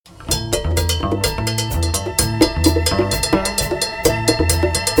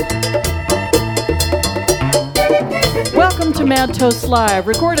Mad Toast Live,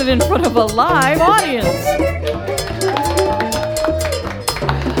 recorded in front of a live audience.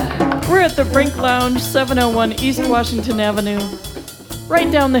 We're at the Brink Lounge, 701 East Washington Avenue, right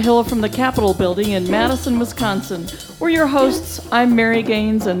down the hill from the Capitol Building in Madison, Wisconsin. We're your hosts. I'm Mary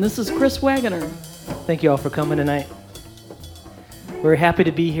Gaines, and this is Chris Wagoner. Thank you all for coming tonight. We're happy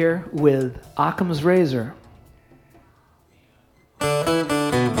to be here with Occam's Razor.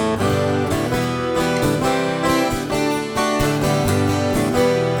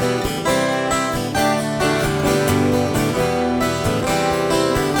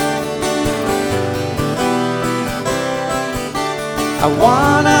 I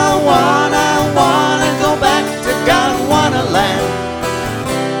wanna go back to Gondwana land.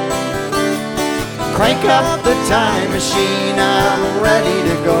 Crank up the time machine, I'm ready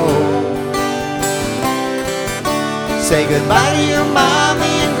to go. Say goodbye to your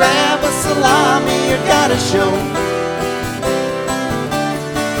mommy and grab a salami, you gotta show.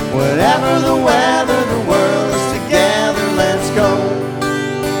 Whatever the weather, the world is together, let's go.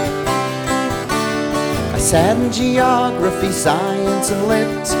 I sat in geography, science, and lit.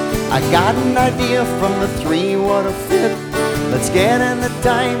 I got an idea from the three, what a fit. Let's get in the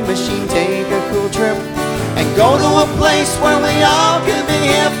time machine, take a cool trip, and go to a place where we all can be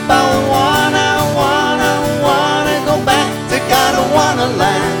hip. I wanna go back to Gondwana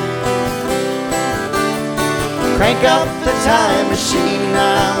land. Crank up the time machine,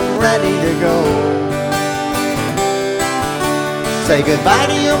 I'm ready to go. Say goodbye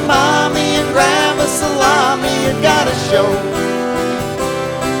to your mommy and grab a salami, you gotta show.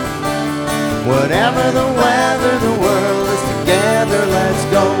 Whatever the weather, the world is together, let's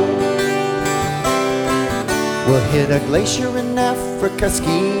go. We'll hit a glacier in Africa,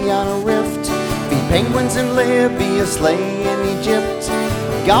 ski on a rift, feed penguins in Libya, sleigh in Egypt,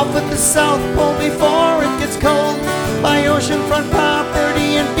 golf at the South Pole before it gets cold, buy oceanfront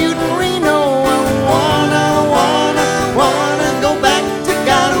property in Butte and Reno. I wanna go back to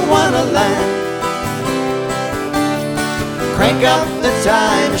Gondwana land. Crank up the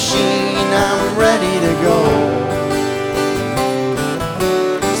time machine, I'm ready to go.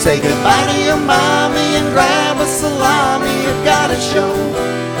 Say goodbye to your mommy and grab a salami, you gotta show.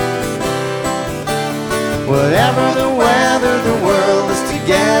 Whatever the weather, the world is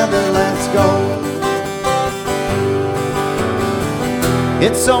together, let's go.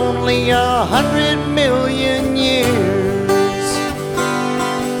 It's only 100 million years,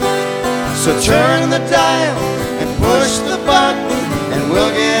 so turn the dial and push the button, and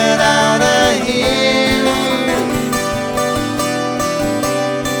we'll get out of here.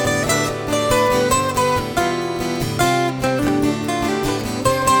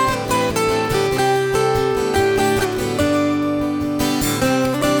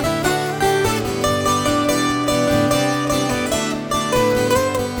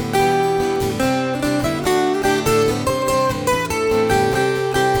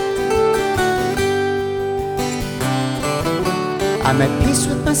 I'm at peace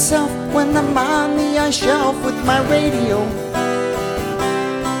with myself when I'm on the ice shelf with my radio.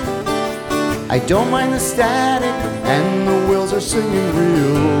 I don't mind the static and the wheels are singing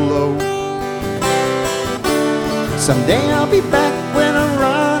real low. Someday I'll be back when I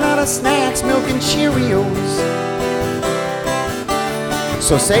run out of snacks, milk and Cheerios.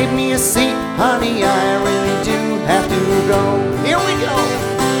 So save me a seat, honey, I really do have to go. Here we go.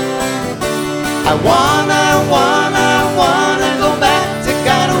 I wanna go back to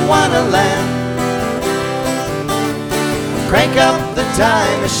Gondwana land. Crank up the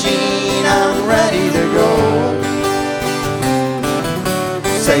time machine, I'm ready to go.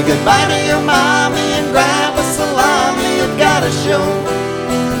 Say goodbye to your mommy and grab a salami, you gotta show.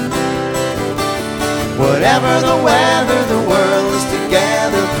 Whatever the weather, the world is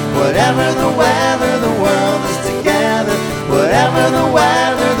together. Whatever the weather, the world is together. Whatever the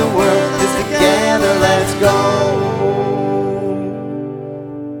weather, the world is together, let's go.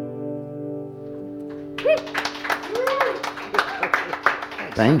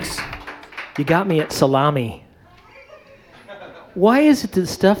 Thanks. You got me at salami. Why is it that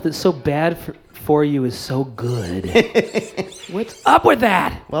stuff that's so bad for you is so good? What's up with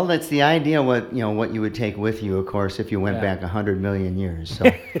that? Well, that's the idea. What you would take with you, of course, if you went back 100 million years.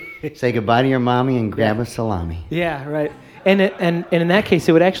 So, say goodbye to your mommy and grab a salami. Yeah, right. And in that case,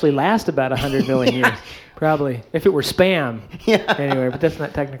 it would actually last about 100 million years, probably, if it were Spam. Yeah. Anyway, but that's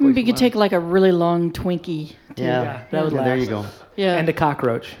not technically. Maybe you could take like a really long Twinkie. Yeah, that would last. There you go. Yeah. And a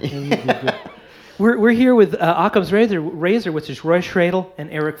cockroach. We're here with Occam's Razor, which is Roy Schradel and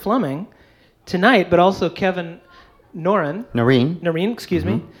Eric Fleming tonight, but also Kevin Noreen, excuse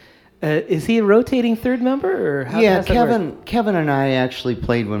me. Is he a rotating third member, or how's that work? Kevin and I actually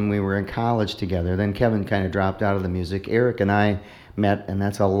played when we were in college together. Then Kevin kind of dropped out of the music. Eric and I met, and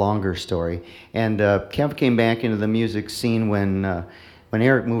that's a longer story. And Kev came back into the music scene when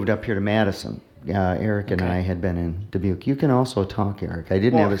Eric moved up here to Madison. Eric and I had been in Dubuque. You can also talk, Eric. I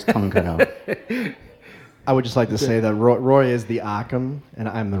didn't have his tongue cut out. I would just like to say that Roy is the Occam, and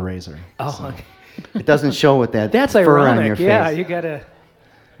I'm the Razor. Oh, so. okay. It doesn't show with that That's fur ironic. on your face. Yeah, you gotta.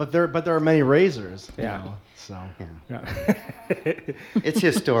 But there are many razors. Yeah. You know, so. Yeah. It's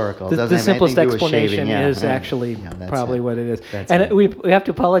historical. It The doesn't have simplest anything to do with explanation shaving. Yeah, is yeah. actually Yeah, that's probably it. what it is. That's And it. we have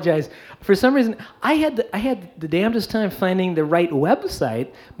to apologize. For some reason, I had the damnedest time finding the right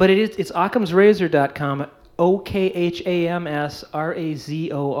website, but it's occamsrazor.com,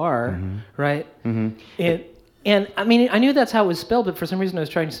 OKHAMSRAZOR, right? Mm-hmm. And I mean, I knew that's how it was spelled, but for some reason I was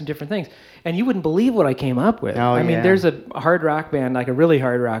trying some different things. And you wouldn't believe what I came up with. Oh, I mean, yeah. there's a hard rock band, like a really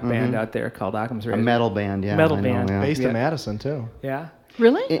hard rock band out there called Occam's Razor. A metal band, yeah. Metal I know, band. yeah. Based in Madison, too. Yeah.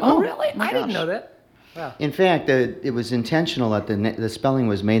 Really? Oh, really? my I didn't gosh. know that. Wow. In fact, it was intentional that the spelling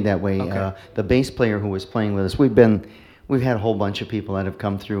was made that way. Okay. The bass player who was playing with us, we've had a whole bunch of people that have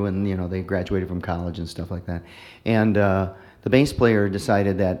come through, and they graduated from college and stuff like that. And the bass player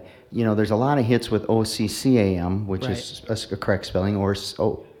decided that there's a lot of hits with OCCAM, which is a correct spelling, or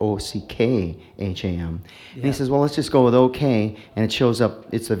OCKHAM. And he says, well, let's just go with OK, and it shows up.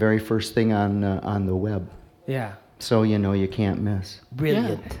 It's the very first thing on the web, Yeah. so you can't miss.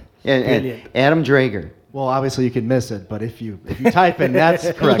 Brilliant. And Brilliant. Adam Drager. Well, obviously you could miss it, but if you type in that's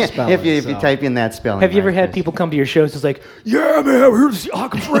correct spelling. If you so. type in that spelling. Have you ever right, had yes. people come to your shows? It's like, yeah, man, we're here to see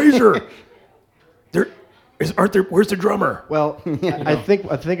Occam's Razor. Where's the drummer? Well, I think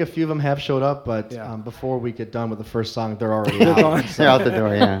a few of them have showed up, but before we get done with the first song, they're already out. gone. They're out the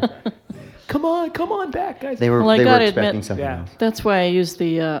door, yeah. Come on back, guys. They were, Well, I they were gotta expecting admit- something Yeah. else. That's why I used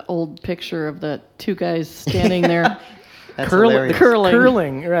the old picture of the two guys standing there That's Curling. hilarious.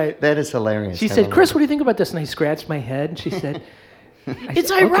 Curling, right. That is hilarious. She I said, love Chris, it. what do you think about this? And I scratched my head, and she said,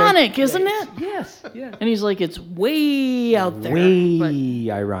 It's Okay. ironic, isn't it? yes, yeah. And he's like, it's way out there. Way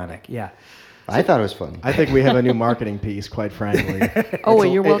ironic, yeah. I thought it was funny. I think we have a new marketing piece, quite frankly. Oh, well, It's a-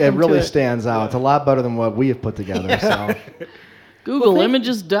 you're welcome It really to it. stands out. It's a lot better than what we have put together. So.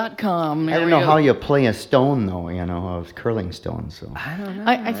 GoogleImages.com. I don't know how you play a stone, though, of curling stone. So,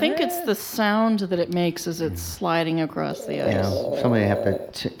 I think it's the sound that it makes as it's sliding across the ice. somebody have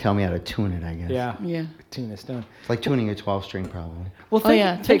to tell me how to tune it, I guess. Yeah. Yeah. Tuna Stone. It's like tuning a 12-string, probably. Well, thank,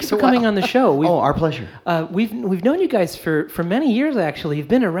 yeah, it thanks takes for a coming while. on the show. Oh, our pleasure. We've known you guys for many years, actually. You've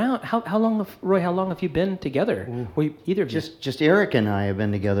been around. How long, Roy, how long have you been together? Either of you? Just Eric and I have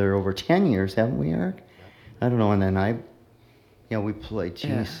been together over 10 years, haven't we, Eric? I don't know. And then we played.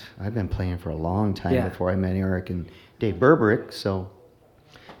 Geez, I've been playing for a long time before I met Eric and Dave Berberick. So,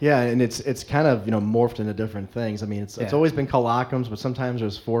 Yeah, and it's kind of morphed into different things. I mean, it's always been called Occam's, but sometimes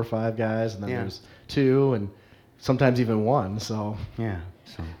there's 4 or 5 guys, and then there's 2, and sometimes even 1. So yeah.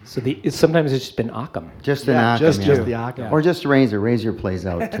 So Sometimes it's just been Occam. just an Occam, just the Occam. or just Razor. Razor plays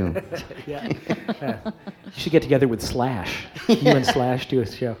out too. Yeah. You should get together with Slash. You and Slash do a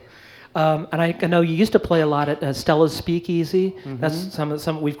show. And I know you used to play a lot at Stella's Speakeasy. That's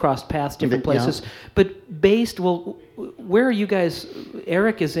some we've crossed paths different Yeah. places. But where are you guys?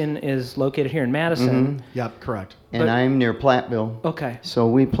 Eric is located here in Madison. Yep, correct. And I'm near Platteville. Okay. So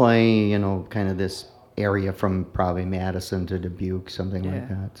we play, kind of this area from probably Madison to Dubuque, something like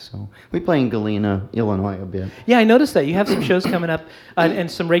that. So we play in Galena, Illinois a bit. Yeah, I noticed that. You have some shows coming up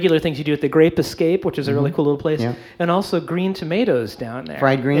and some regular things you do at the Grape Escape, which is a really cool little place. Yeah. And also Green Tomatoes down there.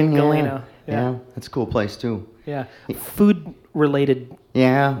 Fried Green, in yeah. Galena. Yeah, that's a cool place too. Yeah. Food-related.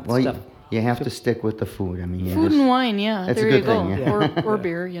 Yeah, well, Stuff. you have to stick with the food. I mean, Food and wine, yeah. That's a there good you go. thing, yeah. Or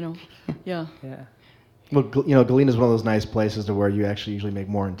beer, Yeah. Yeah. Well, Galena's one of those nice places to where you actually usually make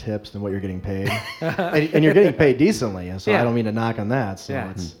more in tips than what you're getting paid, and you're getting paid decently. And so Yeah. I don't mean to knock on that. So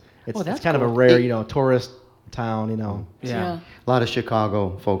Yeah. it's Oh, that's it's kind of a cool. rare, tourist town. Yeah. a lot of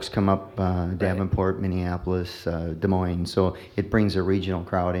Chicago folks come up, Davenport, Minneapolis, Des Moines. So it brings a regional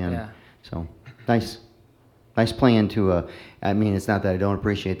crowd in. Yeah. So nice playing to. I mean, it's not that I don't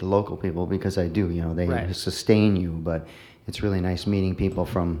appreciate the local people because I do. They Right. sustain you, but it's really nice meeting people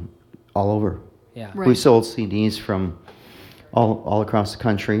from all over. Yeah. Right. We sold CDs from all across the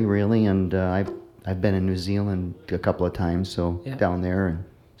country, really, and I've been in New Zealand a couple of times, so Yeah. down there, and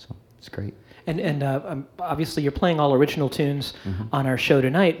so it's great. And obviously you're playing all original tunes on our show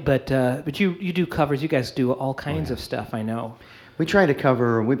tonight, but you do covers. You guys do all kinds of stuff. I know. We try to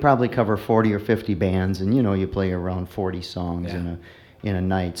cover. We probably cover 40 or 50 bands, and you play around 40 songs in a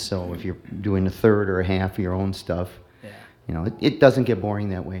night. So if you're doing a third or a half of your own stuff, you know, it doesn't get boring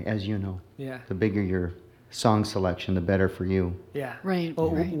that way, as you know. Yeah. The bigger your song selection, the better for you. Yeah. Right,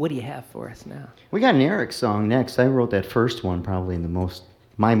 Well, right. what do you have for us now? We got an Eric song next. I wrote that first one, probably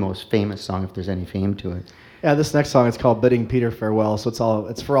my most famous song, if there's any fame to it. Yeah, this next song is called "Bidding Peter Farewell," so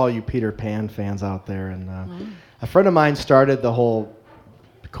it's for all you Peter Pan fans out there. And a friend of mine started the whole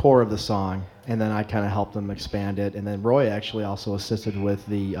core of the song, and then I kind of helped him expand it. And then Roy actually also assisted with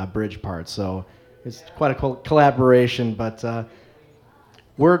the bridge part. So it's quite a collaboration, but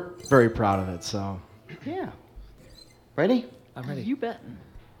we're very proud of it. So Yeah. Ready? I'm ready. You bet.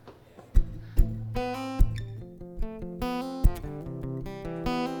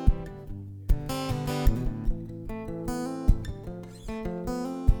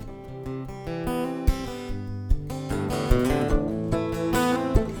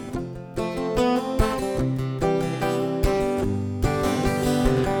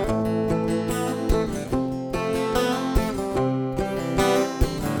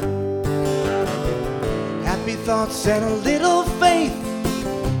 Happy thoughts and a little faith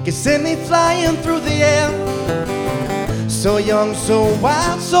can send me flying through the air. So young, so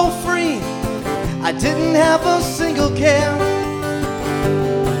wild, so free, I didn't have a single care.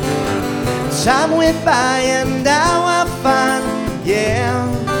 Time went by and now I find, yeah,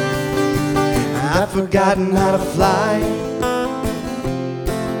 I've forgotten how to fly.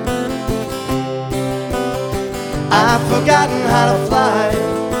 I've forgotten how to fly.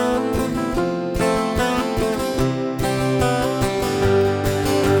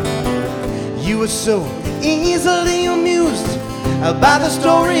 You were so easily amused by the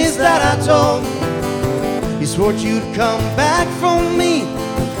stories that I told. You swore you'd come back from me.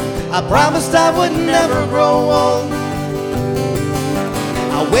 I promised I would never grow old.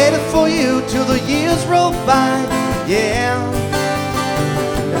 I waited for you till the years rolled by, yeah.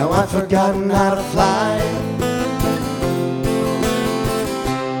 Now I've forgotten how to fly.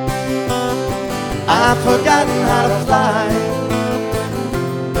 I've forgotten how to fly.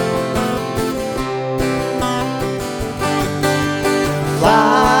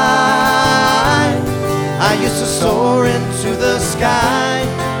 Fly. I used to soar into the sky,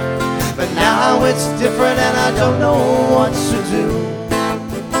 but now it's different and I don't know what to do.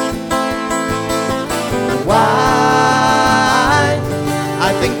 Why?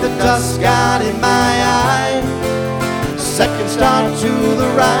 I think the dust got in my eye. Second start to the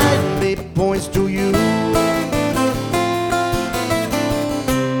right, maybe points to you.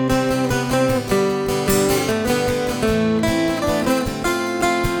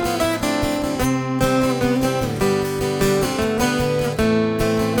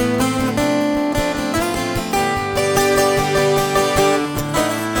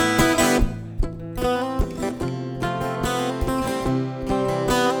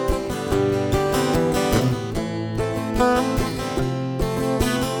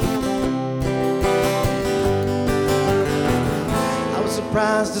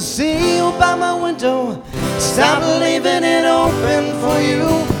 Surprised to see you by my window. Stop leaving it open for you.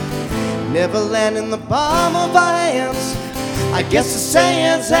 Never land in the palm of our hands. I guess the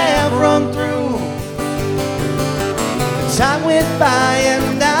sands have run through. The time went by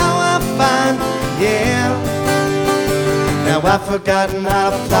and now I find, yeah, now I've forgotten how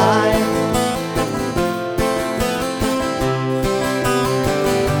to fly.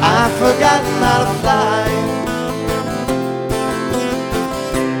 I've forgotten how to fly.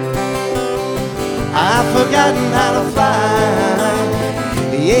 I've forgotten how to fly,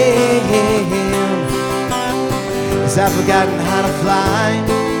 yeah, 'cause I've forgotten how to fly.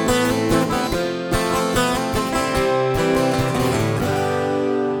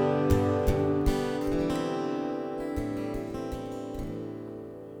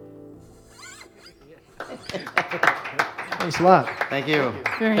 thanks a lot. Thank you.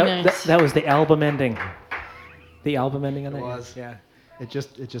 Very That, nice. that was the album ending. The album ending on that? was. Yeah. It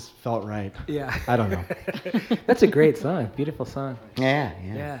just felt right. Yeah. I don't know. That's a great song. Beautiful song. Yeah.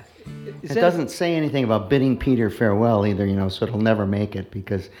 Yeah. Is It that- doesn't say anything about bidding Peter farewell either, you know, so it'll never make it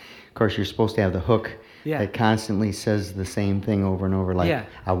because, of course, you're supposed to have the hook Yeah. that constantly says the same thing over and over, like, Yeah.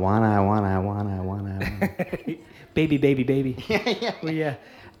 I wanna. Baby, baby, baby. Yeah. Well, yeah.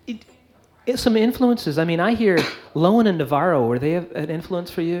 It's some influences. I mean, I hear Lowen and Navarro. Were they an influence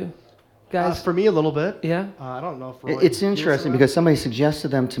for you guys? For me, a little bit. Yeah. I don't know if Roy It's feels interesting that. because somebody suggested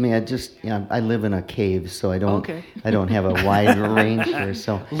them to me. I live in a cave, so I don't Okay. I don't have a wide range here.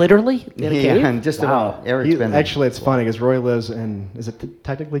 So Literally? In a cave? I'm just about Eric's been Actually, it's funny because Roy lives in, is it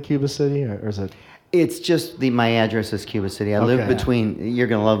technically Cuba City or is it? It's just my address is Cuba City. I live Okay. between. You're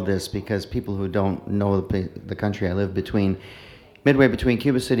gonna love this because people who don't know the country, I live between midway between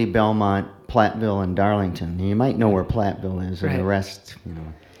Cuba City, Belmont, Platteville, and Darlington. You might know where Platteville is, and the Right. rest, you know.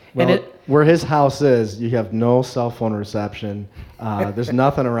 Well, And where his house is, you have no cell phone reception. There's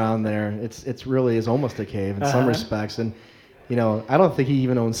nothing around there. It's really is almost a cave in some respects. And you know, I don't think he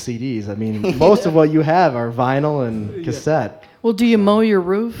even owns CDs. I mean, most of what you have are vinyl and cassette. Well, do you mow your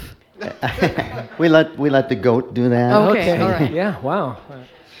roof? We let the goat do that. Okay, all right. Yeah, wow.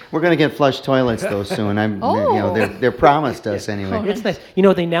 We're gonna get flush toilets though soon. You know, they're promised us anyway. It's nice. You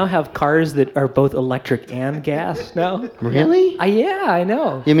know, they now have cars that are both electric and gas now. Really? Yeah, I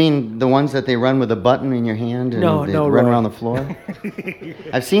know. You mean the ones that they run with a button in your hand and No, they no, run Roy. around the floor?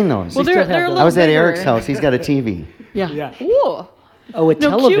 I've seen those. Well, still they're have a those. little I was at bigger. Eric's house. He's got a TV. Yeah. Yeah. Whoa. Oh, a No,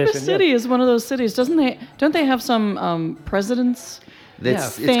 television. Cuba City is one of those cities, doesn't they? Don't they have some presidents?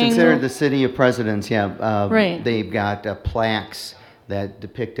 It's thing. considered the city of presidents. Yeah. Right. They've got plaques that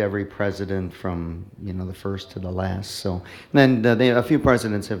depict every president from the first to the last. So then a few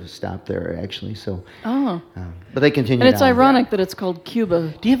presidents have stopped there actually. So. Oh. But they continue. And it's down. ironic that it's called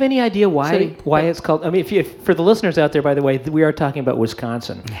Cuba. Do you have any idea City. why it's called? I mean, if for the listeners out there, by the way, we are talking about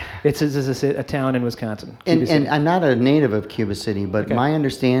Wisconsin. It's a town in Wisconsin. Cuba City. And I'm not a native of Cuba City, but Okay. my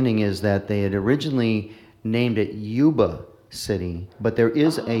understanding is that they had originally named it Yuba City, but there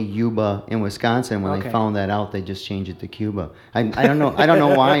is a Yuba in Wisconsin. When Okay. they found that out, they just changed it to Cuba. I don't know. I don't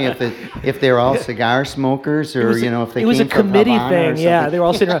know why. If they're all cigar smokers, or if they it was came a from committee Havana or thing. Yeah, something. they were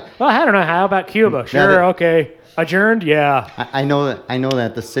all sitting around. Well, I don't know. How about Cuba? Sure. they- Okay. Adjourned. Yeah. I know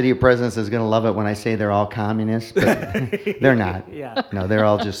that the city of presidents is going to love it when I say they're all communists, but they're not. Yeah. No, they're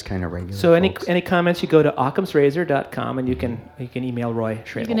all just kind of regular. So folks. any comments, you go to occamsrazor.com and you can email Roy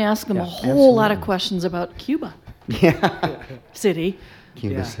Schradel. You can ask them Yeah. a whole lot of questions about Cuba Yeah. City.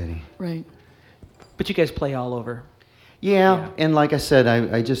 Cuba Yeah. City. Right. But you guys play all over. Yeah, and like I said,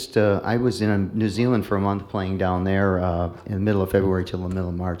 I just I was in New Zealand for a month playing down there in the middle of February till the middle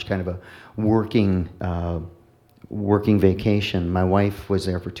of March, kind of a working vacation. My wife was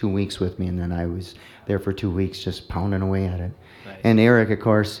there for 2 weeks with me, and then I was there for 2 weeks just pounding away at it. Nice. And Eric, of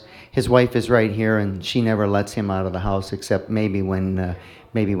course, his wife is right here, and she never lets him out of the house except maybe when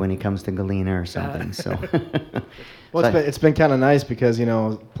he comes to Galena or something. So. Well, So- it's been kind of nice because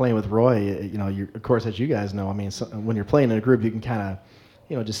playing with Roy, of course, as you guys know, I mean, when you're playing in a group, you can kind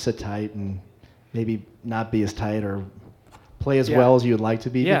of just sit tight and maybe not be as tight or play as Yeah. well as you would like to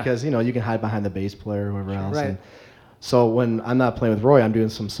be Yeah. because you can hide behind the bass player or whoever else. Right. And so when I'm not playing with Roy, I'm doing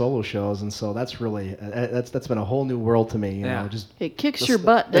some solo shows, and so that's really that's been a whole new world to me. Yeah. Just It kicks the your st-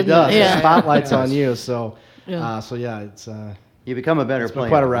 butt, It doesn't does. it? The Yeah. spotlight's Yeah. on you. So Yeah. it's. You become a better It's been player,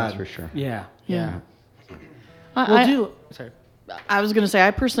 quite a that's ride. for sure. Yeah. Yeah. Sorry. I was going to say,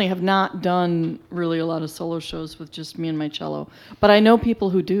 I personally have not done really a lot of solo shows with just me and my cello, but I know people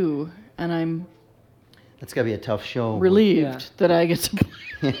who do, and I'm That's got to be a tough show. relieved that I get to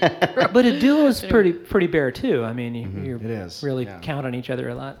play. But a duo is pretty bare too. I mean, you It is, really yeah. count on each other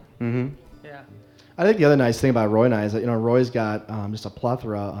a lot. Mm-hmm. Yeah. I think the other nice thing about Roy and I is that Roy's got just a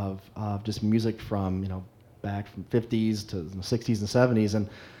plethora of just music from back from 50s to 60s and 70s, and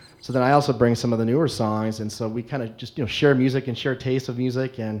so then I also bring some of the newer songs, and so we kind of just share music and share taste of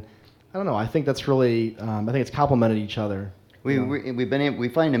music, and I don't know, I think that's really I think it's complemented each other. We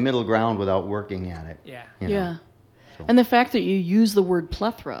find a middle ground without working at it. Yeah. you know. Yeah. And the fact that you use the word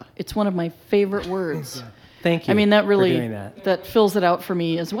plethora, it's one of my favorite words. Thank you. I mean, that for really doing that. fills it out for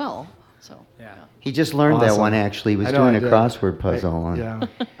me as well. So Yeah. He just learned that Awesome. one actually. He was I know doing I a did. crossword puzzle. and Yeah,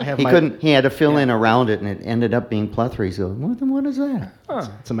 I have He my, couldn't. He had to fill in around it, and it ended up being plethora. He said, what is that?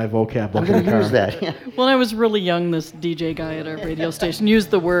 It's in my vocab book. I'm in going the to use car. that. Yeah. when I was really young, this DJ guy at our radio station used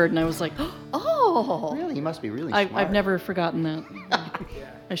the word, and I was like, oh. Really? He must be really smart. I've never forgotten that.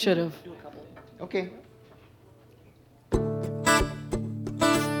 I should have. Okay.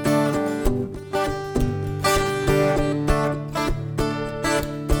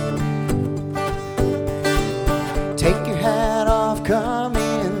 Take your hat off, come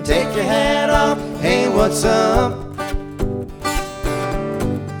in. Take your hat off, hey, what's up?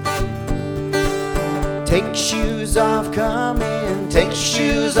 Take your shoes off, come in. Take your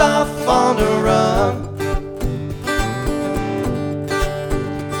shoes off on the rug.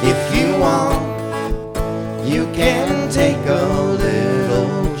 If you want, you can take a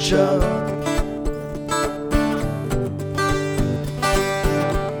little chug.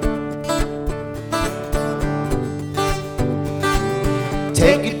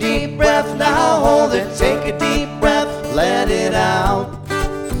 Take a deep breath, now hold it. Take a deep breath, let it out.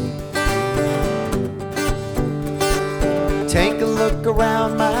 Take a look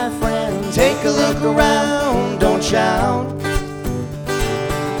around, my friend. Take a look around, don't shout.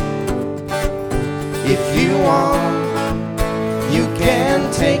 If you want, you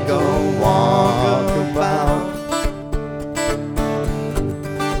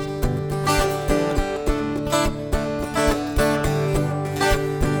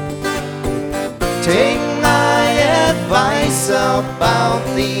about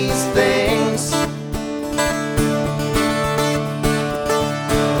these things.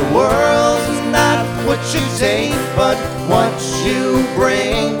 The world is not what you take, but what you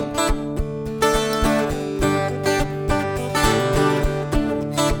bring.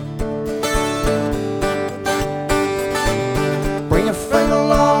 Bring a friend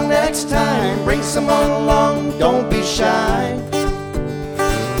along next time, bring someone along, don't be shy.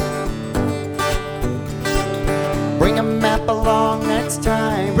 Bring a map along next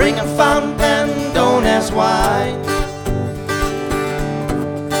time, bring a fountain pen, don't ask why.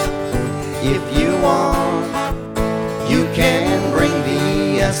 If you want, you can bring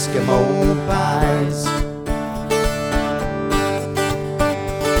the Eskimo pies.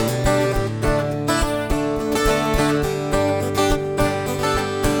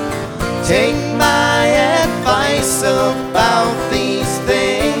 Take my advice about these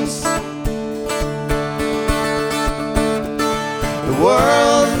things. The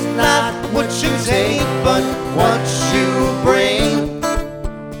world is not what you take, but what you bring.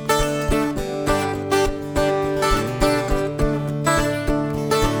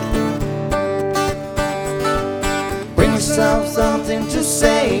 Bring yourself something to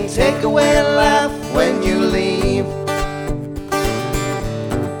say, take away a laugh when you leave.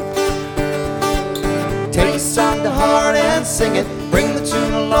 Take a song to heart and sing it, bring the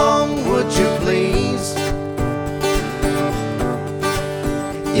tune along, would you please?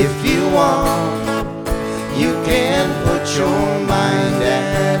 If you want, you can put your mind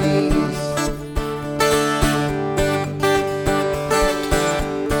at ease.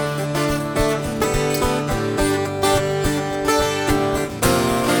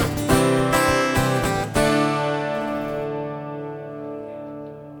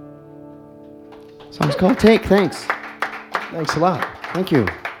 Song's called Take. Thanks. Thanks a lot. Thank you.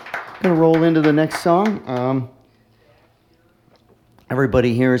 Gonna roll into the next song.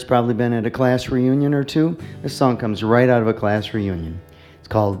 Everybody here has probably been at a class reunion or two. This song comes right out of a class reunion. It's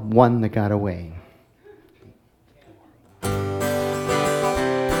called One That Got Away.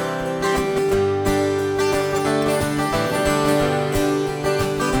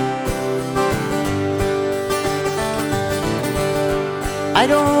 I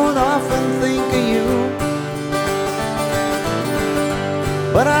don't often think of you,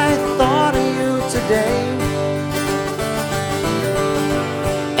 but I thought of you today.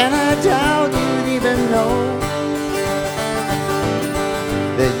 And I doubt you'd even know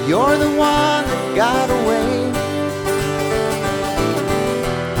that you're the one that got away.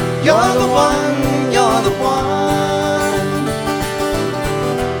 You're the one, you're the one.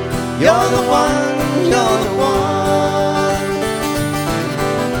 You're the one, you're the one.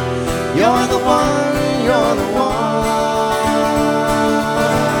 You're the one, you're the one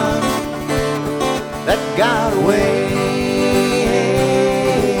that got away.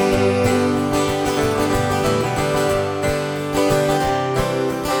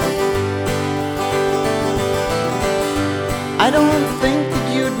 I don't think that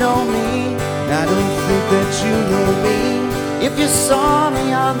you'd know me, I don't think that you know me. If you saw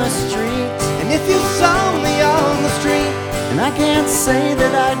me on the street, and if you saw me on the street, and I can't say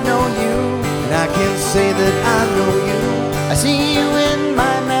that I know you, and I can't say that I know you. I see you in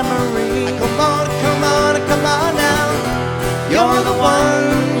my memory. Come on, come on, come on now. You're the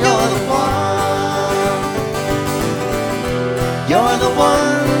one, you're the one. You're the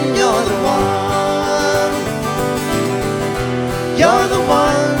one, you're the one. You're the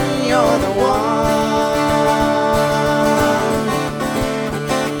one, you're the one.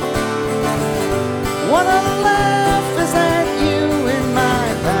 What a laugh is at you in my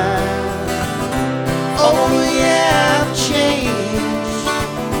past. Oh yeah, I've changed,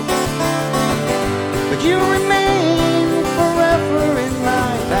 but you remain forever in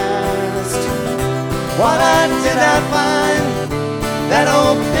my past. What did I find? That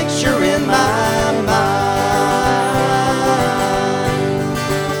old picture in my mind.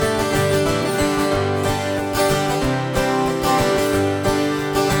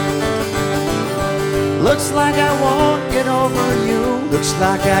 Looks like I won't get over you. Looks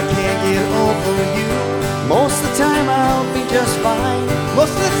like I can't get over you. Most of the time I'll be just fine.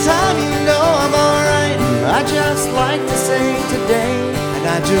 Most of the time you know I'm alright. I just like to say today, and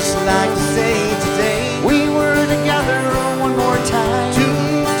I just like to say today, we were together one more time. Do,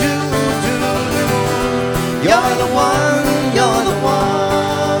 do, do, do. You're the one, you're the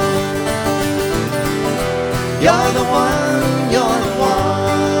one. You're the one, you're the one.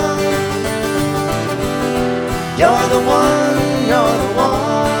 You're the one, you're the one.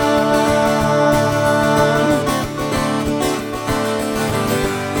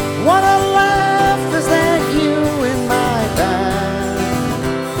 What a laugh is that you in my past.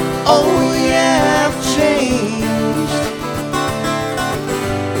 Oh, yeah, I've changed,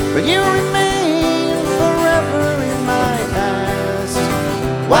 but you remain forever in my past.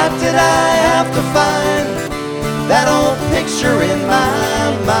 Why did I have to find that old picture in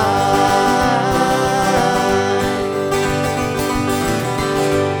my mind?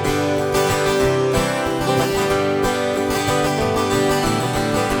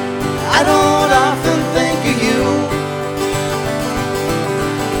 I don't often think of you,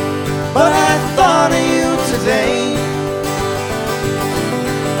 but I thought of you today,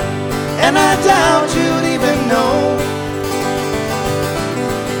 and I doubt you'd even know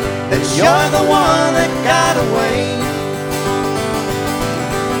that you're the one that got away.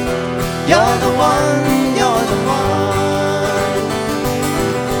 You're the one, you're the one.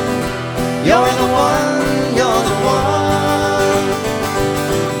 You're the one, you're the one.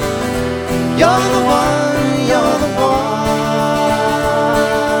 You're the one, you're the one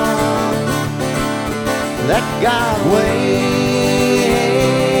that got away.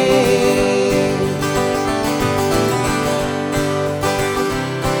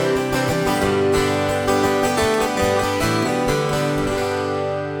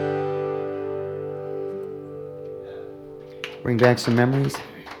 Bring back some memories.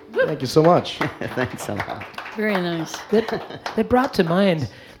 Thank you so much. Thanks a lot. Very nice. That brought to mind,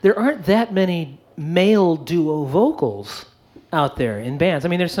 there aren't that many male duo vocals out there in bands. I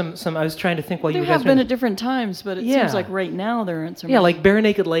mean, there's some. I was trying to think while There you guys have were been at different times, but it Yeah. seems like right now there aren't so many. yeah, like Bare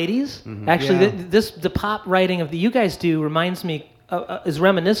Naked Ladies. Actually, Yeah. the pop writing of the you guys do reminds me is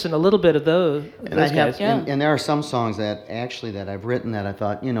reminiscent a little bit of those guys. Yeah. And there are some songs that I've written that I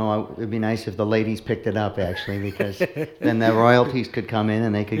thought, it'd be nice if the ladies picked it up actually, because then the royalties could come in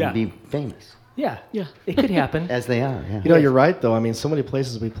and they could Yeah. be famous Yeah, Yeah. it could happen. as they are. Yeah. You know, you're right, though. I mean, so many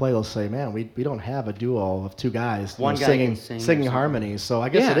places we play, they'll say, man, we don't have a duo of two guys One guy singing, can sing or singing something. harmonies. So I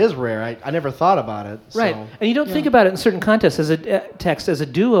guess Yeah. it is rare. I never thought about it. Right, So. and you don't think about it in certain contests as a text as a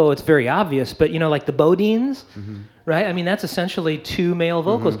duo. It's very obvious, but like the Bodines, right? I mean, that's essentially two male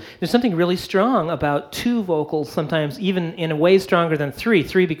vocals. There's something really strong about two vocals. Sometimes, even in a way, stronger than three.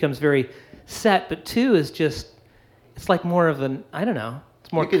 Three becomes very set, but two is just—it's like more of an I don't know.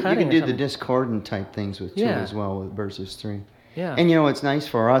 It's more You can cutting. do or the something. discordant type things with two Yeah. as well with versus three. Yeah. And what's nice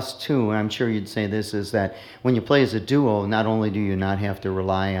for us too, and I'm sure you'd say this, is that when you play as a duo, not only do you not have to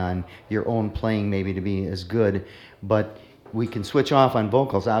rely on your own playing maybe to be as good, but we can switch off on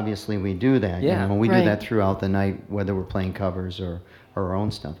vocals. Obviously, we do that. Yeah. We do Right. that throughout the night, whether we're playing covers or our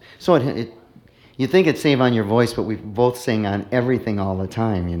own stuff. So you think it'd save on your voice, but we both sing on everything all the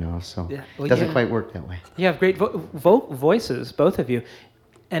time, so Yeah. Well, it doesn't yeah. quite work that way. You have great voices, both of you,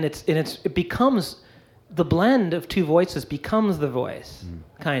 and it becomes the blend of two voices becomes the voice,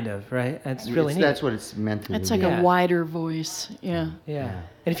 kind of, right? It's really neat. That's what it's meant to It's do. like Yeah. a wider voice. Yeah. Yeah.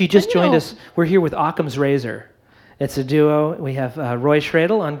 And if you just I joined know. us, we're here with Occam's Razor. It's a duo. We have Roy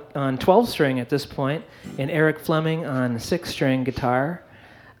Schradel on 12-string at this point, and Eric Fleming on 6-string guitar.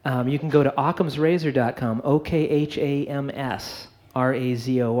 You can go to occamsrazor.com,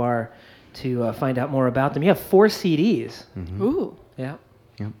 OKHAMSRAZOR, to find out more about them. You have 4 CDs. Ooh. Yeah.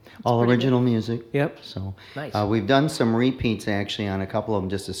 Yep. All original music. Yep. So Nice. we've done some repeats actually on a couple of them,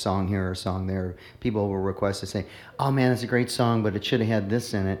 just a song here or a song there. People will request to say, "Oh man, that's a great song, but it should have had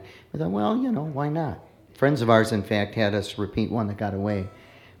this in it." I thought, well, why not? Friends of ours, in fact, had us repeat one that got away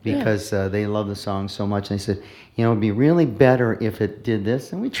because they love the song so much. They said, it'd be really better if it did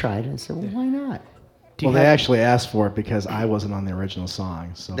this, and we tried it. I said, well, why not? Well, they actually asked for it because I wasn't on the original song.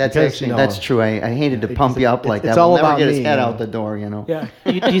 So That's because, actually that's true. I hated to pump you up like it's that. all We'll never about get his me, head you out know. the door, Yeah.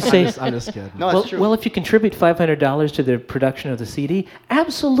 You say, I'm just kidding. No, it's well, true. well, if you contribute $500 to the production of the CD,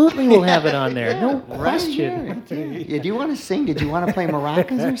 absolutely we'll have it on there. No question. Yeah, do you want to sing? Did you want to play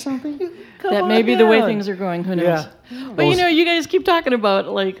maracas or something? That may be the way things are going. Who knows? Yeah. But you guys keep talking about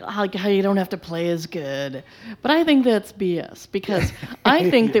like how you don't have to play as good. But I think that's BS because I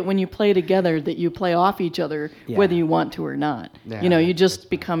think that when you play together, that you play off each other Yeah. whether you want to or not. Yeah. You just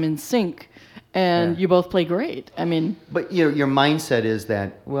become in sync, and you both play great. I mean, But your mindset is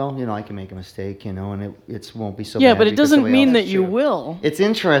that, well, I can make a mistake, and it won't be so yeah, bad but it because doesn't somebody mean else that is you sure. will. It's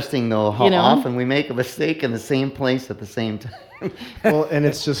interesting, though, how You know? often we make a mistake in the same place at the same time. Well, and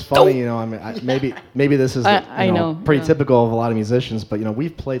it's just funny, I mean, maybe this is I know, pretty yeah. typical of a lot of musicians, but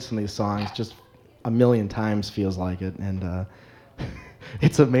we've played some of these songs just a million times, feels like it, and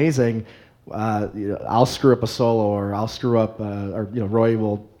it's amazing. I'll screw up a solo, or I'll screw up, or Roy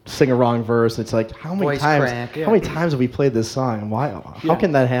will sing a wrong verse. It's like how many Voice times? crack. How many times have we played this song? And why? How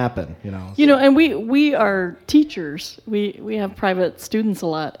can that happen? And we are teachers. We have private students a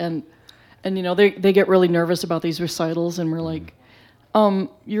lot, and they get really nervous about these recitals, and we're like,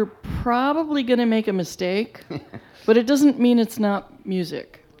 You're probably going to make a mistake, but it doesn't mean it's not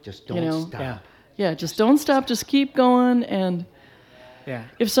music. Just don't stop. Yeah. Yeah, just don't stop. Just keep going. And Yeah.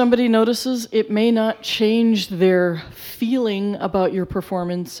 if somebody notices, it may not change their feeling about your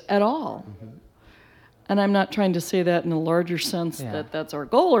performance at all. And I'm not trying to say that in a larger sense that that's our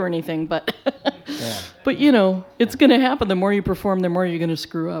goal or anything, but but it's going to happen. The more you perform, the more you're going to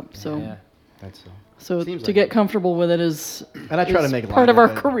screw up. So That's so. so Seems to like get comfortable with it is And I try to is make part light of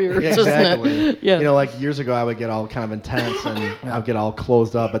our it. careers, Yeah, isn't exactly. it? Yeah. Like years ago, I would get all kind of intense and I'd get all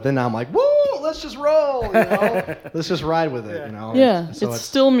closed up. But then now I'm like, woo, let's just roll. Let's just ride with it. Yeah, So it's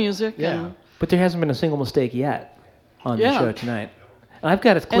still music. Yeah. And, But there hasn't been a single mistake yet on the Yeah. show tonight. And I've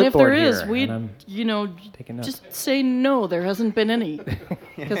got a and if there clipboard is, here, we, and I'm taking notes. just say no. There hasn't been any,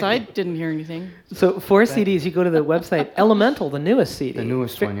 because I didn't hear anything. So 4 CDs, you go to the website, Elemental, the newest CD. The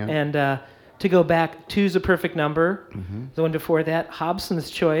newest one, yeah. And to go back, Two's a Perfect Number. The one before that, Hobson's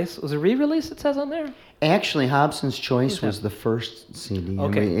Choice. Was a re-release, it says on there? Actually, Hobson's Choice was the first CD.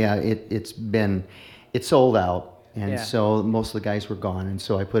 Okay. And it's sold out. And Yeah. so most of the guys were gone, and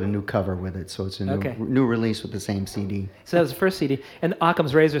so I put a new cover with it. So it's a new release with the same CD. So that was the first CD. And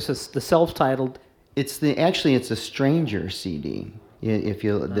Occam's Razor says the self-titled. It's a Stranger CD. If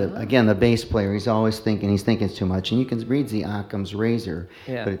you again, the bass player, he's always thinking it's too much, and you can read the Occam's Razor,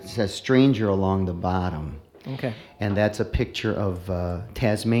 Yeah. but it says Stranger along the bottom. Okay. And that's a picture of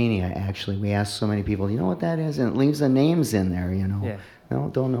Tasmania. Actually, we asked so many people, you know what that is, and it leaves the names in there. Yeah. No,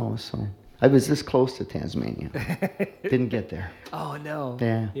 don't know. So I was this close to Tasmania, didn't get there. Oh, no.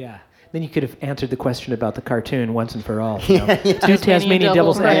 Yeah. Yeah. Then you could have answered the question about the cartoon once and for all. Do Tasmanian Tasmanian devils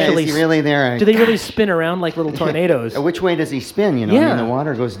devils, right. actually... Is he really there? Do they really spin around like little tornadoes? Which way does he spin? I Yeah. mean, the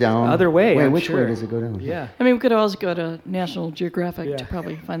water goes down. Other way, Wait, I'm which sure. way does it go down? Yeah. I mean, we could always go to National Geographic to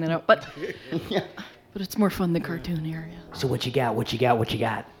probably find that out, but but it's more fun the cartoon area. So what you got? What you got? What you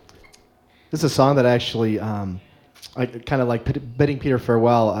got? This is a song that actually, I kind of like bidding Peter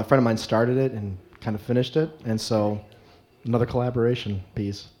farewell. A friend of mine started it and kind of finished it. And so another collaboration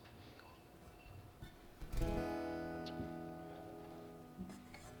piece.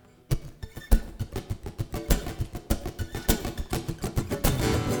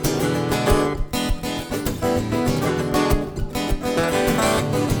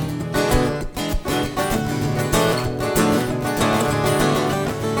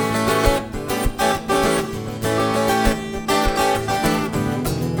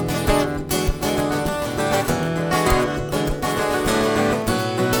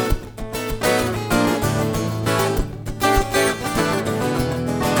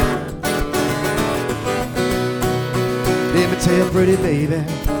 Let me tell you, pretty baby.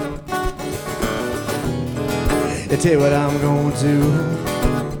 Let me tell you what I'm gonna do.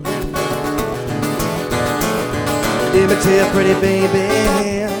 Let me tell you, pretty baby.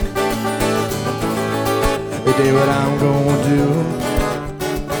 Let me tell you what I'm gonna do.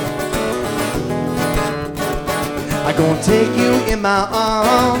 I'm gonna take you in my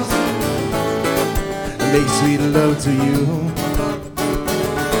arms and make sweet love to you.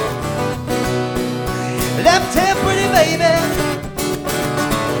 Left hand, pretty baby.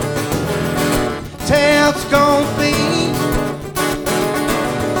 Town's gonna be.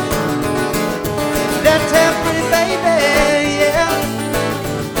 Left hand, pretty baby, yeah.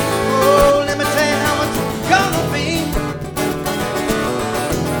 Oh, let me tell you how it's gonna be.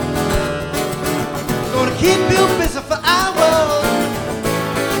 Gonna keep you busy for hours.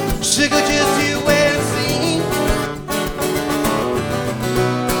 Sugar, just you wait and see.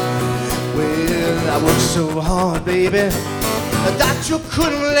 Well, I worked so hard, baby, that you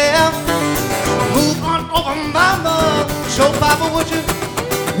couldn't laugh. Move on over, mama. Show Papa what you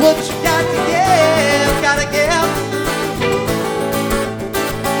got to give, gotta give.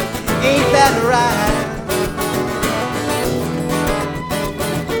 Ain't that right?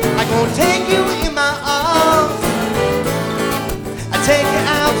 I'm gonna take you in my arms. I take you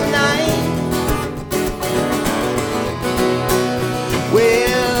out tonight.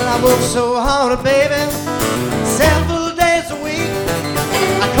 Well, I work so hard, baby, several days a week.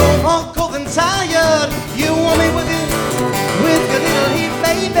 I come home cold and tired. You want me with your little heat,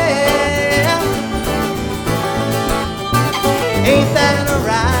 baby. Ain't that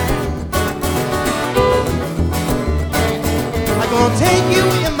right? I'm gonna take you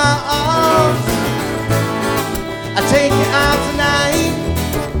in my arms. I take you out tonight.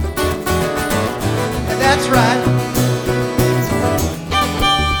 And that's right.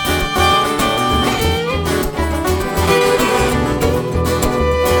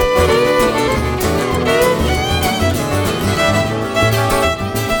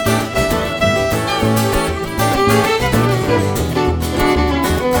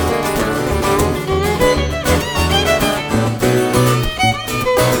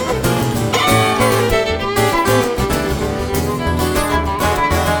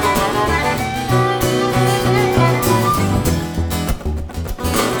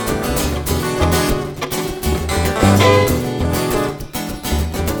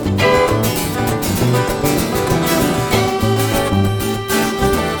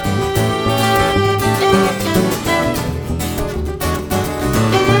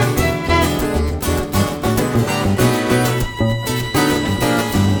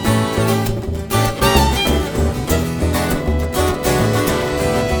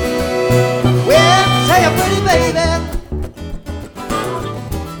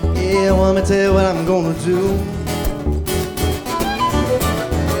 Yeah, want me to tell you what I'm gonna do?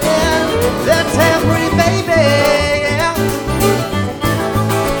 Yeah, let's have pretty baby. Yeah,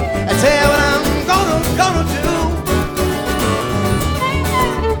 I tell you what I'm gonna do.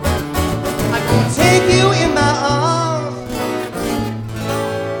 I'm gonna take you in my arms.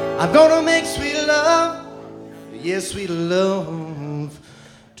 I'm gonna make sweet love, yes, sweet love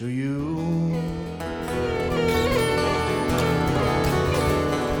to you.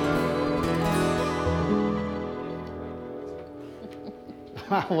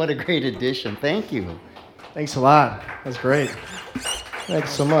 Wow, what a great addition. Thank you. Thanks a lot. That's great.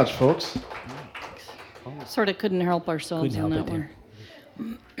 Thanks so much, folks. Sort of couldn't help ourselves Couldn't on help that it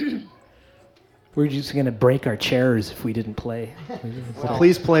one. We're just going to break our chairs if we didn't play. Well,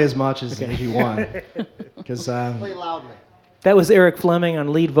 please play as much as you want. Because Play loudly. That was Eric Fleming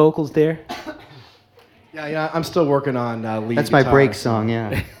on lead vocals there. yeah, I'm still working on lead That's my guitar. break song,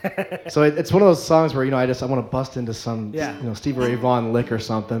 yeah. So it's one of those songs where I want to bust into some Yeah. Stevie Ray Vaughan lick or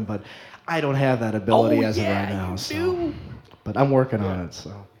something, but I don't have that ability as of right now. So, but I'm working on it.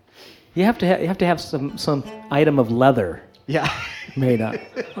 So You have to have some item of leather yeah, made up,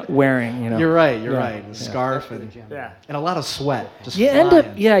 wearing. you're right. You're Yeah. right. A scarf and Yeah. a lot of sweat. Just You end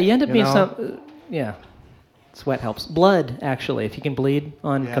up being know? some. Yeah. Sweat helps. Blood, actually, if you can bleed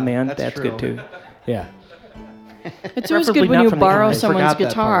on Yeah, command, that's that's good true. too. Yeah. It's always Preferably good when not you from the borrow eyes. someone's Forgot that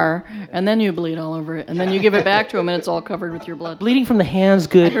guitar and then you bleed all over it, and then you give it back to them and it's all covered with your blood. Bleeding from the hands,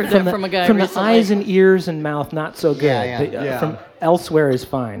 good. I heard from that from a guy From the recently. eyes and ears and mouth, not so good. Yeah, yeah. The, Yeah. From elsewhere is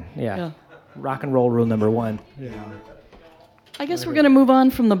fine. Yeah. Yeah. Rock and roll rule number 1. I guess we're going to move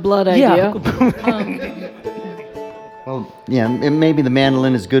on from the blood idea. Well, yeah, maybe the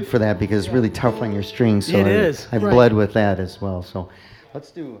mandolin is good for that because it's really tough on your strings. So It is. I Right. bled with that as well. So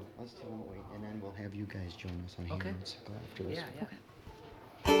let's do wait, and then we'll have you guys join us on here and go after this.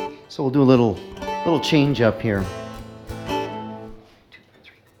 So we'll do a little change up here.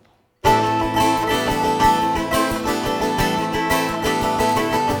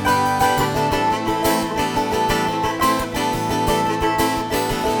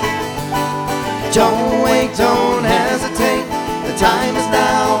 Don't wait, don't hesitate. The time is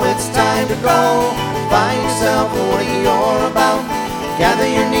now, it's time to go. Find yourself what you're about. Gather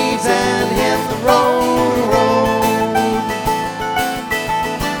your needs and hit the road.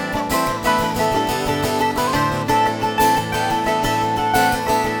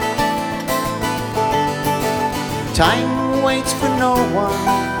 Time waits for no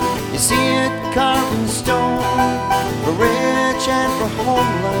one. You see it carved in stone. For rich and for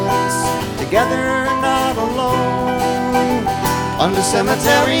homeless, together not alone. Under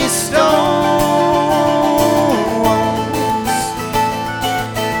cemetery stones.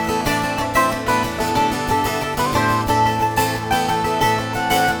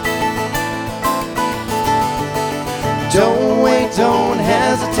 Don't wait, don't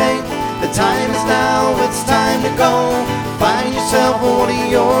hesitate. The time is now, it's time to go. Find yourself what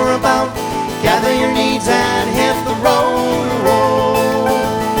you're about. Gather your needs and hit the road.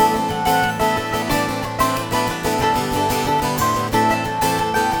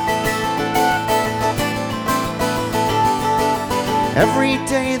 Every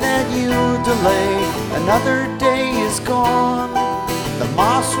day that you delay, another day is gone. The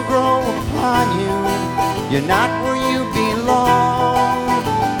moss will grow upon you. You're not where you belong,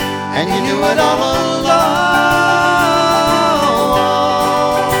 and you knew it all along.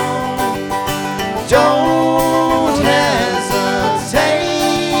 Don't hesitate.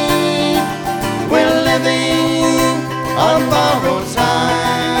 We're living on borrowed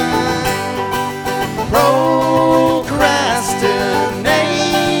time.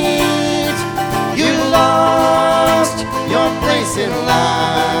 Procrastinate. You lost your place in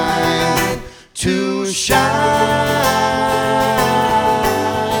line to shine.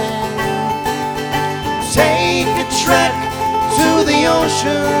 Take a trek to the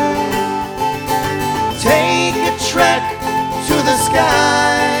ocean. Take a trek to the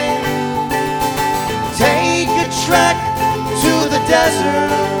sky. Take a trek to the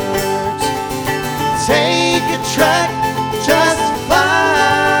desert. Take a trek just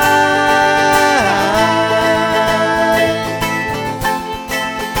fine.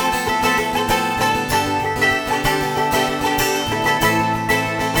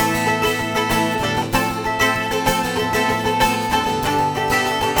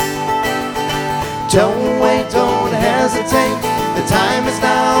 Don't wait, don't hesitate. The time is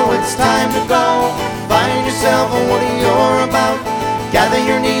now, it's time to go. Find yourself what you're about. Gather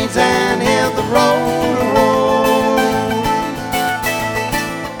your needs and hit the road.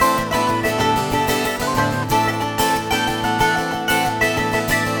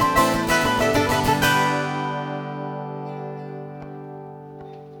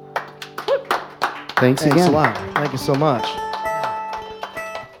 Thanks Thanks again. a lot. Thank you so much.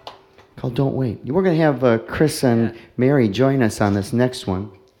 Called Don't Wait. We're going to have Chris and Mary join us on this next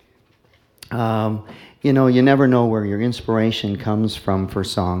one. You know, you never know where your inspiration comes from for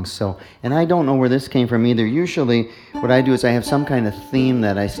songs. So, and I don't know where this came from either. Usually, what I do is I have some kind of theme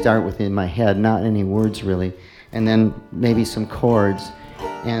that I start with in my head, not any words really, and then maybe some chords.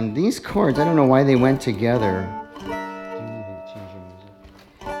 And these chords, I don't know why they went together.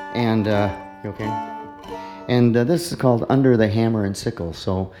 And you okay? And this is called Under the Hammer and Sickle.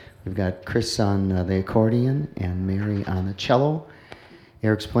 So we've got Chris on the accordion and Mary on the cello.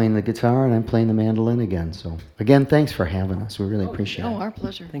 Eric's playing the guitar, and I'm playing the mandolin again. So, again, thanks for having us. We really appreciate it. Oh, our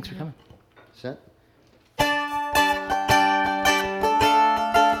pleasure. Thanks for coming. Set?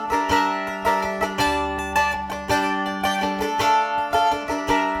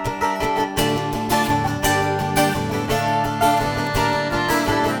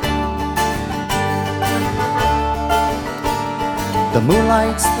 The moon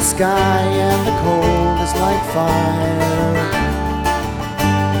lights the sky and the cold is like fire.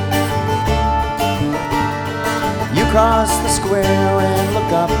 You cross the square and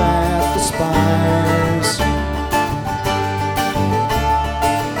look up at the spires.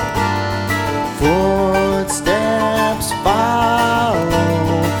 Footsteps follow,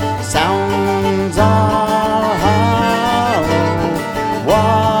 sounds are hollow.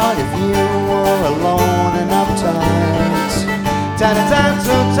 What if you were alone and uptight?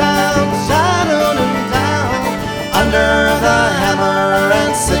 Ta-da-ta-ta-ta, ta-da-da-da, under the hammer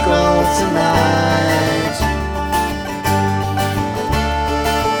and sickle tonight.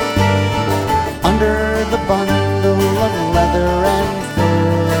 Under the bundle of leather and fur,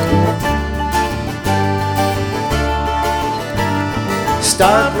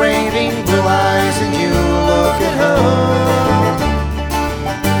 start raving blue eyes and you look at her.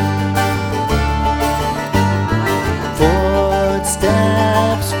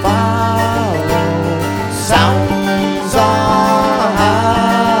 Footsteps follow, sounds are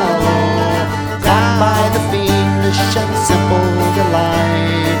hollow, caught by the fiendish and simple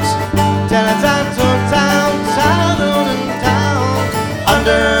delight.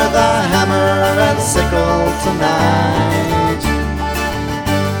 Under the hammer and sickle tonight.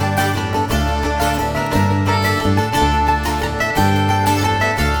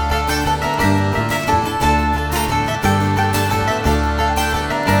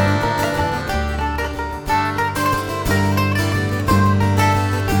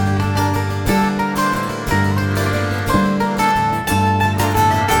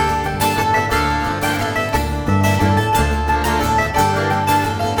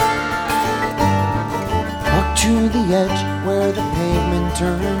 To the edge where the pavement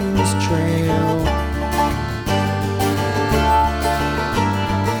turns trail,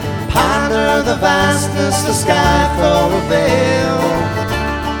 ponder the vastness, the sky full of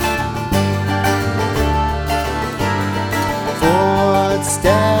veil.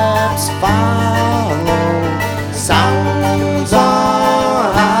 Footsteps follow, sounds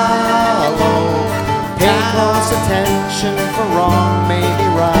are hollow. Pay close attention, for wrong may be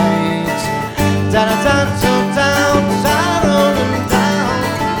right.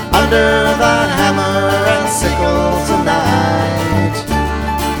 Under the hammer and sickle tonight.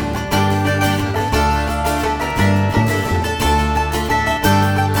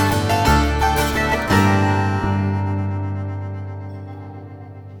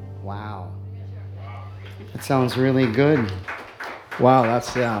 Wow. That sounds really good. Wow,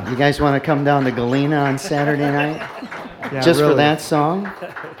 that's yeah. You guys want to come down to Galena on Saturday night? Yeah, Just for really. that song?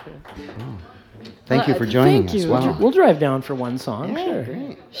 Thank you for joining thank us. you. Wow. We'll drive down for one song. Yeah, Sure.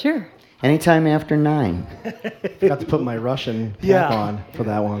 great. Sure. Anytime after 9. Got to put my Russian cap Yeah. on for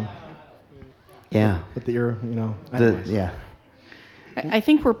that one. Yeah. With the ear, you know. anyways. Yeah. I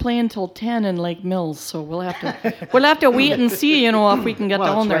think we're playing till 10 in Lake Mills, so we'll have to wait and see, you know, if we can get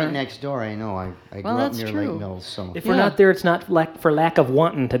Well, down it's there. right next door. I know. I grew Well, up that's near true. Lake Mills, so If we're Yeah. not there, it's not for lack of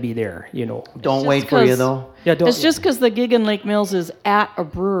wanting to be there, you know. don't just wait for you 'cause- though. Yeah, don't. It's just because the gig in Lake Mills is at a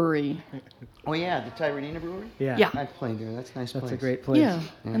brewery. Oh yeah, the Tyranina Brewery. Yeah. Yeah. I've played there. That's a nice place. That's a great place. Yeah,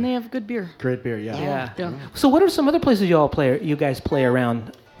 and they have good beer. Great beer, yeah. Yeah. Yeah. So, what are some other places you guys play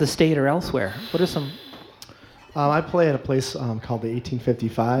around the state or elsewhere? What are some? I play at a place called the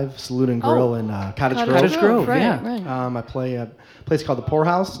 1855 Salute and Oh. Grill in Cottage Grove. Cottage Grove, right, yeah. right. I play at a place called the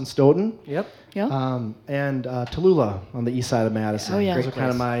Poorhouse in Stoughton. Yep. Yeah. And Tallulah on the east side of Madison. Oh, yeah. Those are Great kind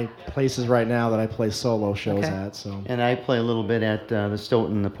of my places right now that I play solo shows Okay. at. So And I play a little bit at the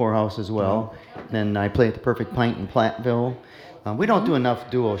Stoughton, the Poorhouse as well. Then I play at the Perfect Pint in Platteville. We don't do enough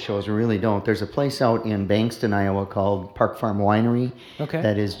duo shows. We really don't. There's a place out in Bankston, Iowa called Park Farm Winery. Okay.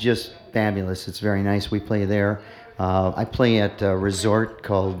 That is just fabulous. It's very nice. We play there. I play at a resort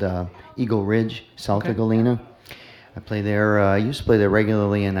called Eagle Ridge, south of Galena. I play there. I used to play there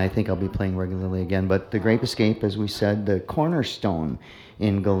regularly, and I think I'll be playing regularly again. But the Grape Escape, as we said, the cornerstone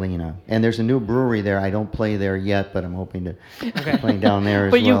in Galena. And there's a new brewery there. I don't play there yet, but I'm hoping to play down there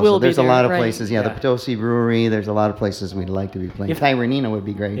as But well. you will so there's be a lot there, of right. places. Yeah, the Potosi Brewery. There's a lot of places we'd like to be playing. Tyranina would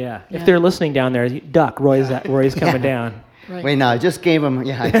be great. Yeah. If they're listening down there, duck. Roy's coming down. Right. Wait, no, I just gave him.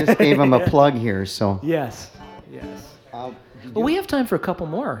 Yeah, I just gave him a plug here. So. Yes. Well, we have time for a couple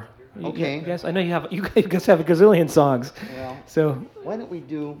more. Okay. You guys, I know you guys have a gazillion songs. Well, So, why don't we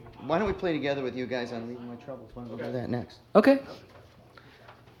play together with you guys on Leaving My Troubles? Why don't we do that next? okay.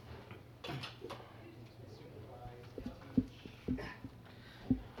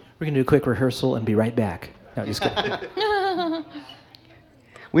 We're going to do a quick rehearsal and be right back. No, just kidding.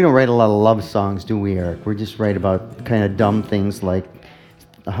 We don't write a lot of love songs, do we, Eric? We just write about kind of dumb things like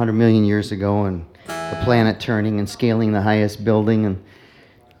 100 million years ago and the planet turning and scaling the highest building and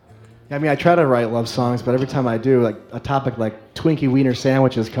I mean, I try to write love songs, but every time I do, like a topic like Twinkie Wiener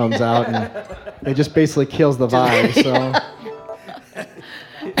sandwiches comes out, and it just basically kills the vibe. So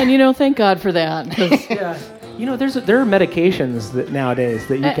And thank God for that. 'Cause- Yeah. There are medications that nowadays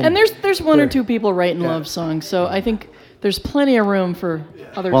that you can. and there's one or two people writing love songs, so I think there's plenty of room for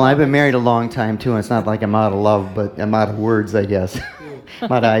other. well, I've been topics. married a long time too, and it's not like I'm out of love, but I'm out of words, I guess.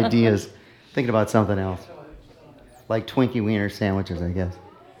 I'm out of ideas. Thinking about something else. Like Twinkie Wiener sandwiches, I guess.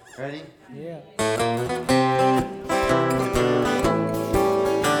 Ready? Yeah.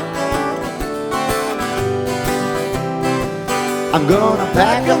 I'm gonna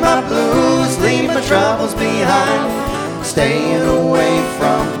pack up my blues, leave my troubles behind, staying away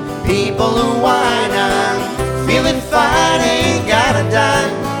from people who whine. I'm feeling fine, ain't got a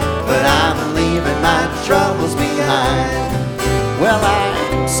dime, but I'm leaving my troubles behind. Well,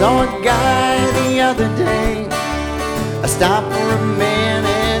 I saw a guy the other day. I stopped for a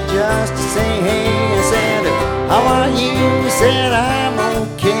minute just to say hey. I said, how are you? He said, I'm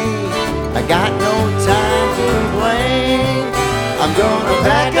okay. I got no time to complain. I'm gonna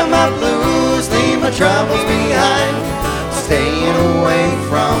pack up my blues, leave my troubles behind, staying away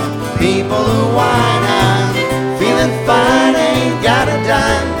from people who whine. I'm feeling fine, ain't got a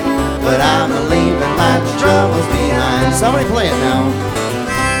dime, but I'm leaving my troubles behind. Somebody play it now.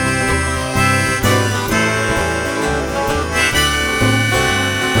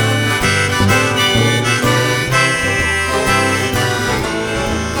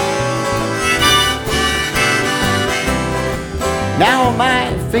 Now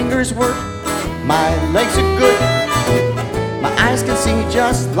my fingers work, my legs are good, my eyes can see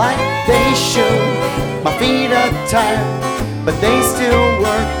just like they should. My feet are tired, but they still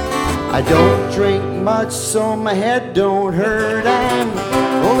work. I don't drink much, so my head don't hurt. I'm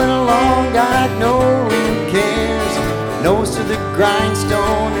rolling along, got no real cares. Nose to the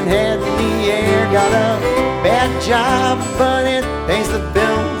grindstone and head in the air. Got a bad job, but it pays the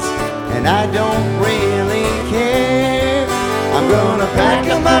bills, and I don't really care. I'm gonna pack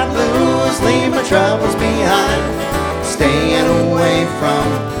up my blues, leave my troubles behind, staying away from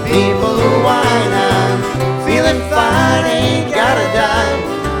people who whine. I'm feeling fine, ain't got a dime,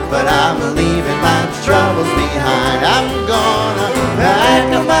 but I'm leaving my troubles behind. I'm gonna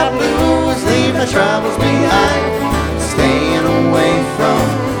pack up my blues, leave my troubles behind, staying away from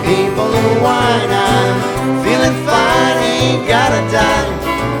people who whine. I'm feeling fine, ain't got a dime,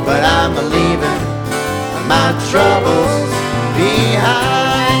 but I'm leaving my troubles behind.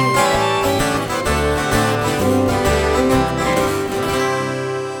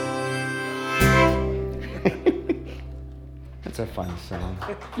 That's a fun song.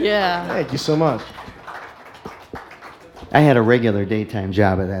 Yeah. thank you so much. I had a regular daytime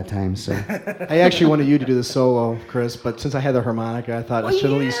job at that time, so. I actually wanted you to do the solo, Chris, but since I had the harmonica, I thought I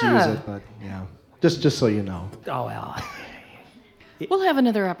should at least use yeah. it. But yeah, just so you know. Oh well. We'll have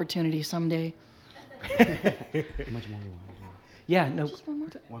another opportunity someday. How much more do you want to do? Yeah. No.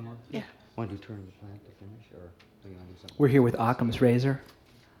 One more? Yeah. Want to do Turn of the Plant to finish, or do you want to do something? We're here with Occam's Razor,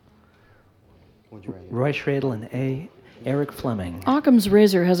 What'd you write? Roy Schradel, and Eric Fleming. Occam's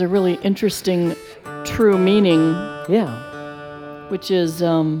razor has a really interesting true meaning, Yeah. which is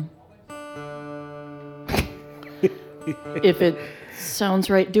if it sounds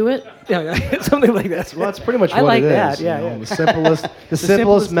right, do it. Yeah. Something like that. Well, that's pretty much I what like it is. that. you Yeah. know. Yeah. The simplest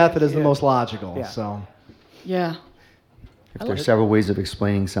simplest method is the yeah. most logical. Yeah. So Yeah. If there's several ways of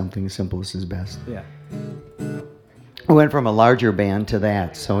explaining something, simplest is best. Yeah. We went from a larger band to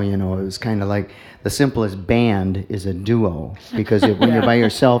that, so it was kind of like the simplest band is a duo, because when you're by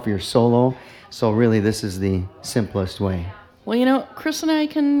yourself, you're solo. So really, this is the simplest way. Well, Chris and I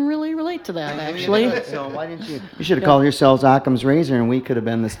can really relate to that, actually. So why didn't you? You should have called yourselves Occam's Razor, and we could have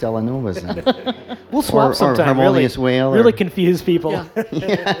been the Stella Novas. Then. We'll swap or sometime. Harmonious Whale. Really confuse people.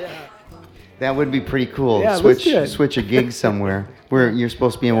 Yeah. That would be pretty cool. Yeah, let's do it. Switch a gig somewhere where you're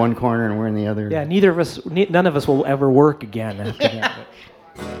supposed to be in one corner and we're in the other. Yeah, none of us will ever work again after that.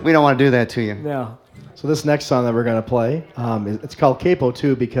 We don't want to do that to you. No. So this next song that we're going to play, it's called Capo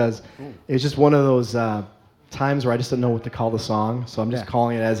 2 because it's just one of those times where I just didn't know what to call the song. So I'm just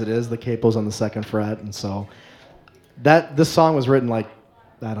calling it as it is. The capo's on the 2nd fret. And so this song was written like,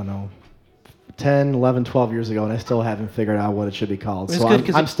 I don't know, 10, 11, 12 years ago, and I still haven't figured out what it should be called. So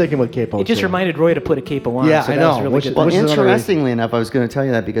I'm sticking with Capo 2. It just reminded Roy to put a capo on. Yeah, so I know. Really good. Well, interestingly enough, I was going to tell you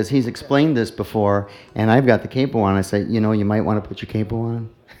that because he's explained this before, and I've got the capo on. I said, you might want to put your capo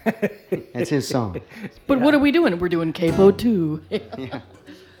on. That's his song. But what are we doing? We're doing Capo 2.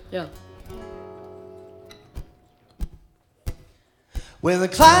 Yeah. Well,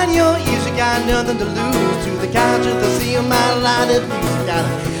 incline your ears, you got nothing to lose. To the couch at the sea of my line of views.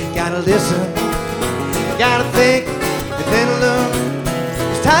 Gotta listen, gotta think, and then learn.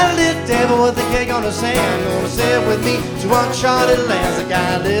 It's time to live devil with the cake on the sand. Gonna sail with me to uncharted lands. I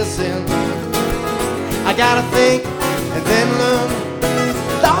gotta listen, I gotta think, and then learn.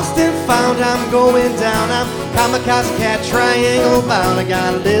 Lost and found, I'm going down. I'm kamikaze cat, triangle bound. I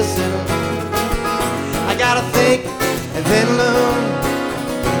gotta listen, I gotta think, and then learn.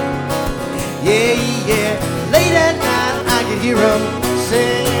 Yeah, late at night I can hear 'em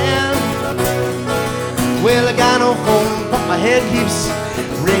singing. Well, I got no home, but my head keeps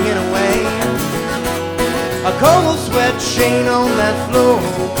ringing away. A cold sweat chain on that floor.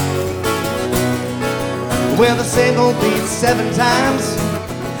 Well, the same old beat 7 times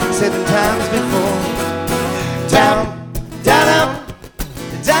before. Down, down,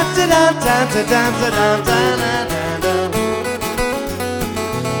 down, down, down, down, down, down, down, down, down.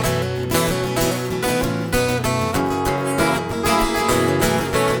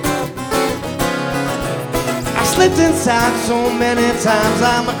 Slipped inside so many times.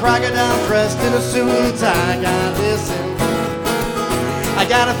 I'm a crocodile dressed in a suit and tie. I gotta listen, I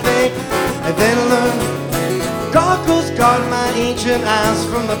gotta think, and then learn. Goggles guard my ancient eyes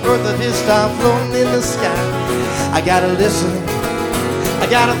from the birth of his star floating in the sky. I gotta listen, I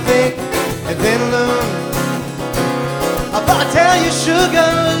gotta think, and then learn. But I tell you,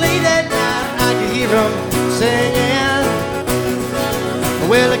 sugar, late at night I can hear him singing.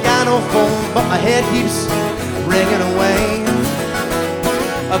 Well, I got no phone, but my head keeps ringing away.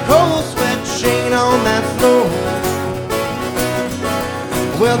 A cold sweat chain on that floor.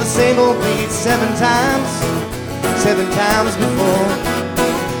 Well, the same old beat 7 times before.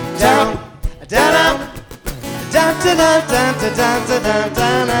 Down, down, down, down, down, down, down, down, down,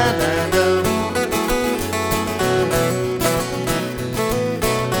 down, down, down.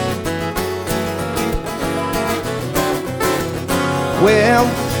 Well,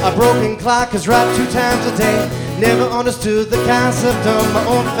 a broken clock is right 2 times a day. Never understood the concept of my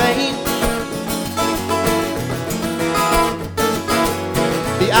own fate.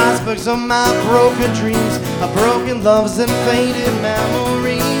 The icebergs of my broken dreams, my broken loves and faded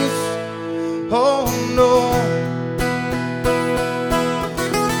memories. Oh no.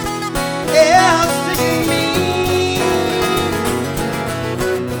 Yeah, sing me.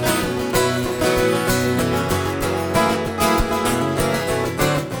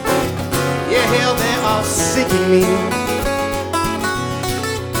 Yeah, hell, they are sinking me.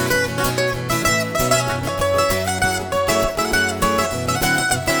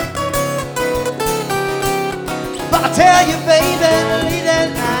 But I tell you, baby, late at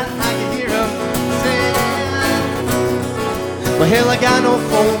night I can hear them sing. Well, hell, I got no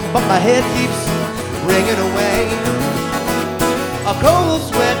phone, but my head keeps ringing away. A cold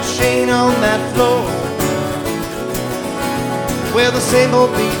sweat chain on that floor. Well, the same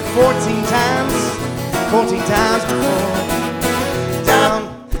old beat 14 times before. Down,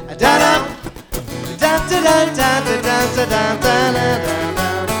 down, down, down, down, down, down, down, down, down, down.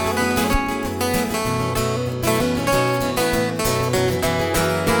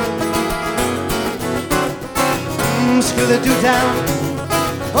 Skillet-doo down,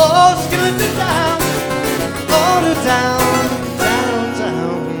 oh, skillet-doo down, oh, down, down,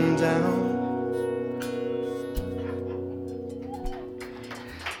 down, down.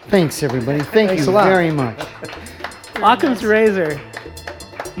 Thanks, everybody. Thanks Thanks you a lot. very much. Occam's Razor.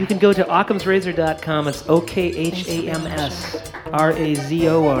 You can go to occamsrazor.com. It's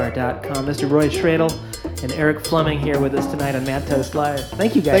OKHAMSRAZOR.com. Mr. Roy Schradel. and Eric Fleming here with us tonight on Mad Toast Live.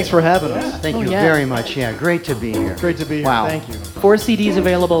 Thank you guys. Thanks for having us. Thank you yeah. very much. Yeah, great to be here. Great to be here. Wow. Thank you. 4 CDs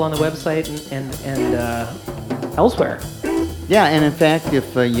available on the website and elsewhere. Yeah, and in fact,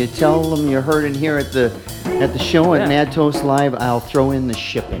 if you tell them you heard it here at the show at Yeah. Mad Toast Live, I'll throw in the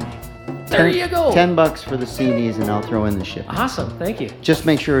shipping. There you go. $10 for the CDs, and I'll throw in the shipping. Awesome. Thank you. Just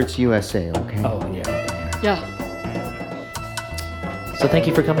make sure it's USA, okay? Oh, yeah. Yeah. So thank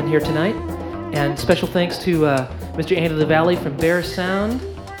you for coming here tonight. And special thanks to Mr. Andy LaValle from Bear Sound,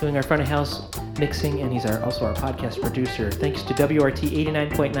 doing our front of house mixing, and he's also our podcast producer. Thanks to WRT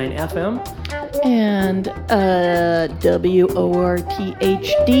 89.9 FM. And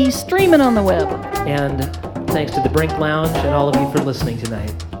WORTHD streaming on the web. And thanks to the Brink Lounge and all of you for listening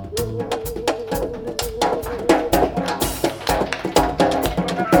tonight.